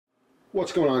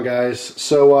What's going on, guys?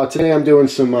 So today I'm doing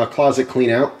some closet clean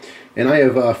out, and I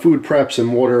have food preps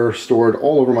and water stored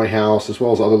all over my house as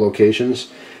well as other locations,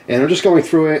 and I'm just going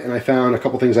through it and I found a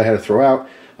couple things I had to throw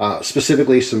out,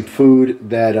 specifically some food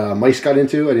that mice got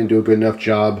into. I didn't do a good enough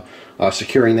job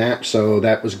securing that, so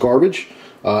that was garbage,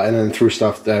 and then threw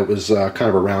stuff that was kind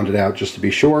of rounded out just to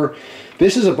be sure.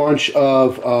 This is a bunch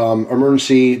of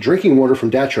emergency drinking water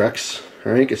from Datrex.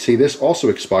 All right, you can see this also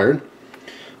expired.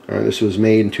 This was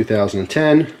made in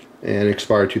 2010 and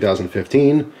expired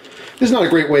 2015. This is not a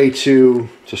great way to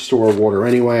store water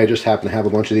anyway. I just happen to have a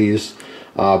bunch of these,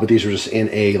 but these were just in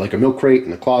like a milk crate in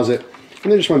the closet,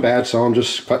 and they just went bad, so I'm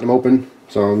just cutting them open.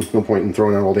 So there's no point in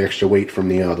throwing out all the extra weight from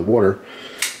the water.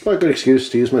 But a good excuse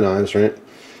to use my knives, right?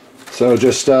 So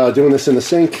just doing this in the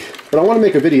sink. But I want to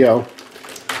make a video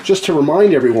just to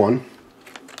remind everyone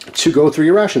to go through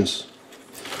your rations.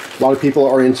 A lot of people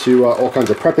are into all kinds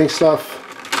of prepping stuff.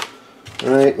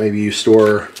 Alright, maybe you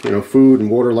store, food and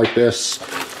water like this.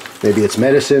 Maybe it's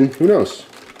medicine, who knows?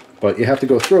 But you have to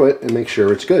go through it and make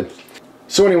sure it's good.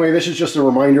 So anyway, this is just a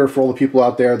reminder for all the people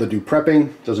out there that do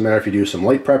prepping. Doesn't matter if you do some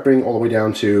light prepping all the way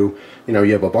down to, you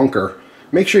have a bunker.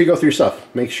 Make sure you go through your stuff.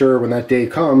 Make sure when that day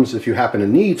comes, if you happen to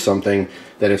need something,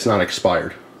 that it's not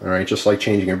expired. Alright, just like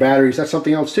changing your batteries, that's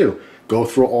something else too. Go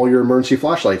through all your emergency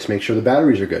flashlights, make sure the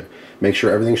batteries are good. Make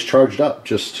sure everything's charged up.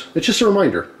 It's just a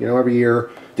reminder. Every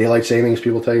year, daylight savings,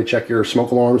 people tell you check your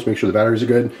smoke alarms, make sure the batteries are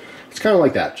good. It's kind of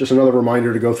like that. Just another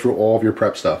reminder to go through all of your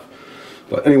prep stuff.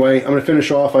 But anyway, I'm going to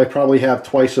finish off. I probably have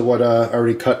twice of what I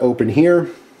already cut open here.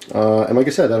 And like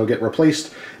I said, that'll get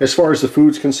replaced. As far as the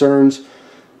food's concerned,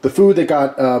 the food that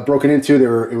got broken into,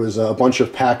 it was a bunch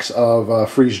of packs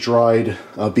of freeze-dried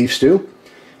beef stew.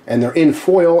 And they're in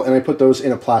foil, and I put those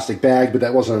in a plastic bag, but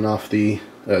that wasn't enough.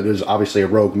 There's obviously a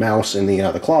rogue mouse in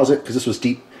the closet, because this was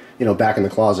deep, back in the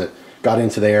closet. Got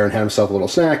into there and had himself a little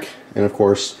snack, and of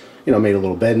course, made a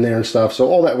little bed in there and stuff. So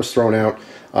all that was thrown out,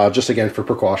 just again for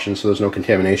precaution, so there's no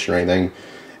contamination or anything.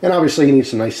 And obviously you need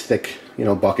some nice thick,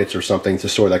 buckets or something to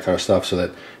store that kind of stuff so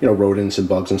that, rodents and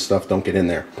bugs and stuff don't get in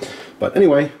there. But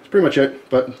anyway, that's pretty much it.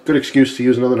 But good excuse to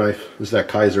use another knife. This is that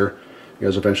Kaiser. You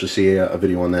guys will eventually see a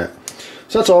video on that.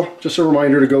 So that's all. Just a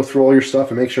reminder to go through all your stuff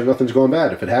and make sure nothing's going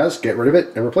bad. If it has, get rid of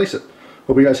it and replace it.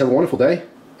 Hope you guys have a wonderful day,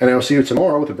 and I'll see you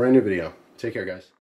tomorrow with a brand new video. Take care, guys.